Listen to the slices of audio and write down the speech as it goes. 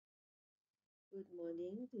Good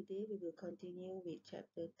morning. Today we will continue with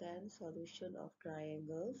chapter 10, Solution of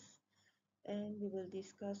Triangles, and we will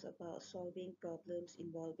discuss about solving problems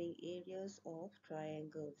involving areas of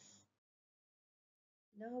triangles.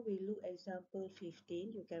 Now we look at example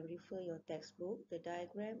 15. You can refer your textbook. The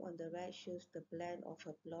diagram on the right shows the plan of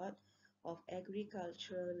a plot of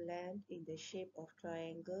agricultural land in the shape of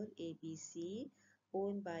triangle ABC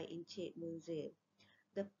owned by Encik Munzir.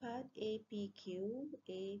 The part APQ,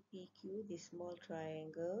 this small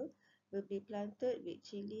triangle, will be planted with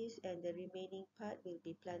chilies and the remaining part will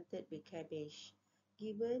be planted with cabbage.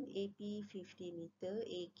 Given AP 50 meter,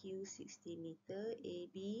 AQ 60 meter,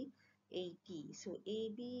 AB 80. So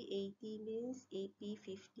AB 80 means AP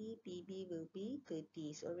 50, PB will be 30.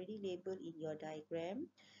 It's already labeled in your diagram.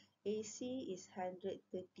 AC is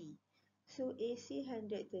 130. So AC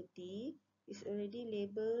 130 is already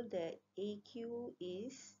labeled that AQ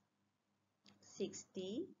is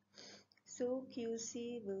 60. So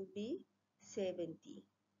QC will be 70.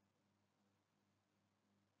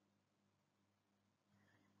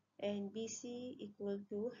 And BC equal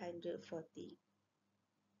to 140.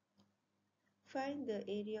 Find the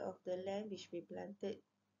area of the land which we planted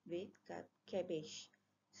with cabbage.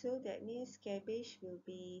 So that means cabbage will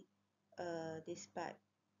be this part,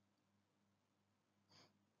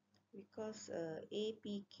 because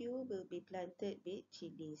APQ will be planted with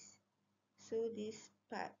chilies. So this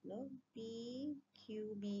part, no,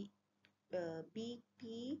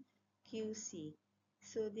 BPQC.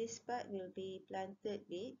 So this part will be planted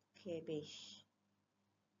with cabbage.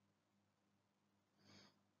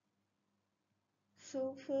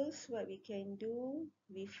 So first what we can do,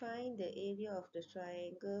 we find the area of the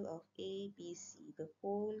triangle of ABC, the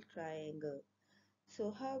whole triangle.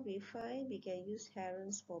 So how we find? We can use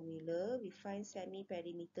Heron's formula. We find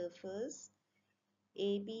semi-perimeter first.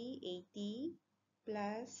 AB 80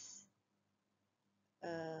 plus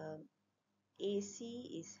AC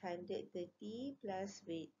is 130 plus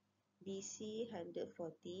with BC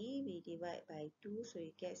 140. We divide by 2, so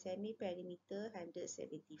you get semi-perimeter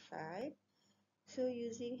 175. So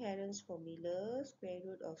using Heron's formula, square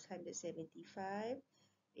root of 175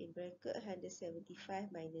 in bracket 175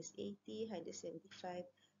 minus 80, 175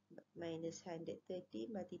 minus 130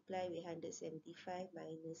 multiply with 175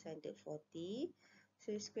 minus 140.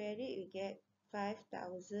 So square it, we get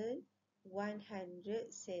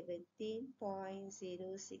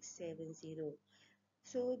 5,117.0670.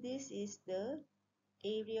 So this is the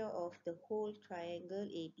area of the whole triangle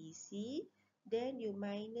ABC. Then you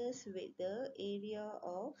minus with the area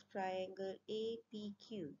of triangle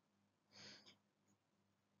APQ.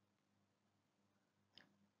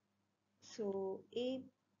 So APQ,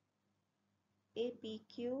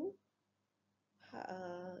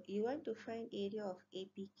 you want to find area of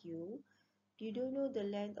APQ. You don't know the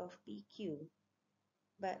length of PQ.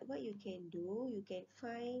 But what you can do, you can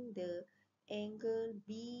find the angle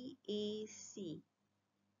BAC.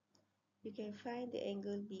 You can find the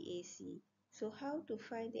angle BAC. So how to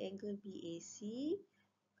find the angle BAC?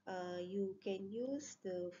 You can use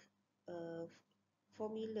the uh,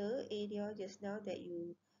 formula area just now that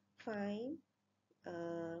you find,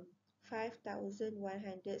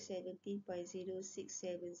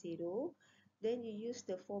 5,117.0670. Then you use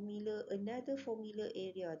the formula, another formula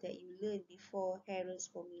area that you learned before, Heron's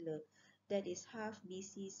formula, that is half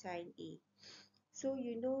BC sine A. So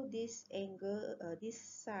you know this angle, this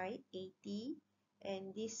side 80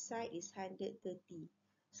 and this side is 130.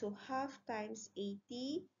 So half times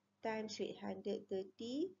 80 times with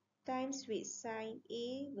 130 times with sine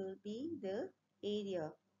A will be the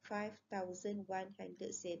area,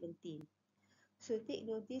 5,117. So take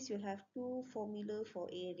notice, you have two formula for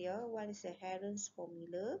area. One is a Heron's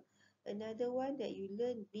formula. Another one that you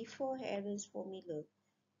learned before Heron's formula,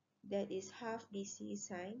 that is half BC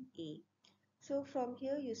sine A. So from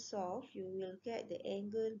here you solve, you will get the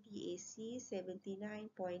angle BAC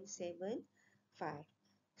 79.75.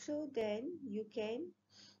 So then you can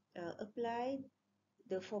apply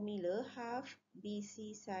the formula half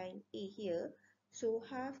BC sine A here. So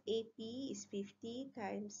half AP is 50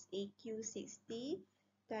 times AQ 60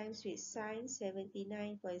 times with sine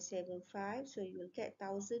 79.75. So you will get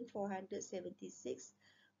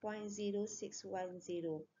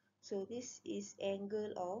 1476.0610. So this is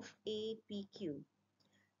angle of APQ.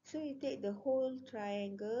 So you take the whole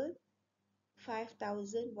triangle,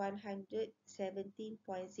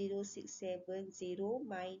 5,117.0670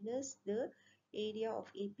 minus the area of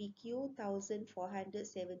APQ,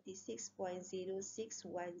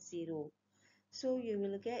 1,476.0610. So you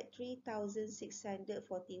will get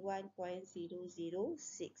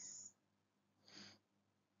 3,641.006.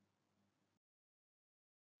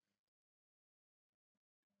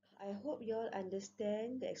 I hope you all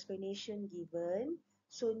understand the explanation given.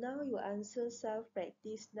 So now you answer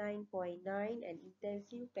self-practice 9.9 and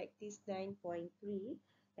intensive practice 9.3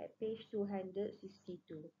 at page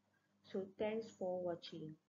 262. So thanks for watching.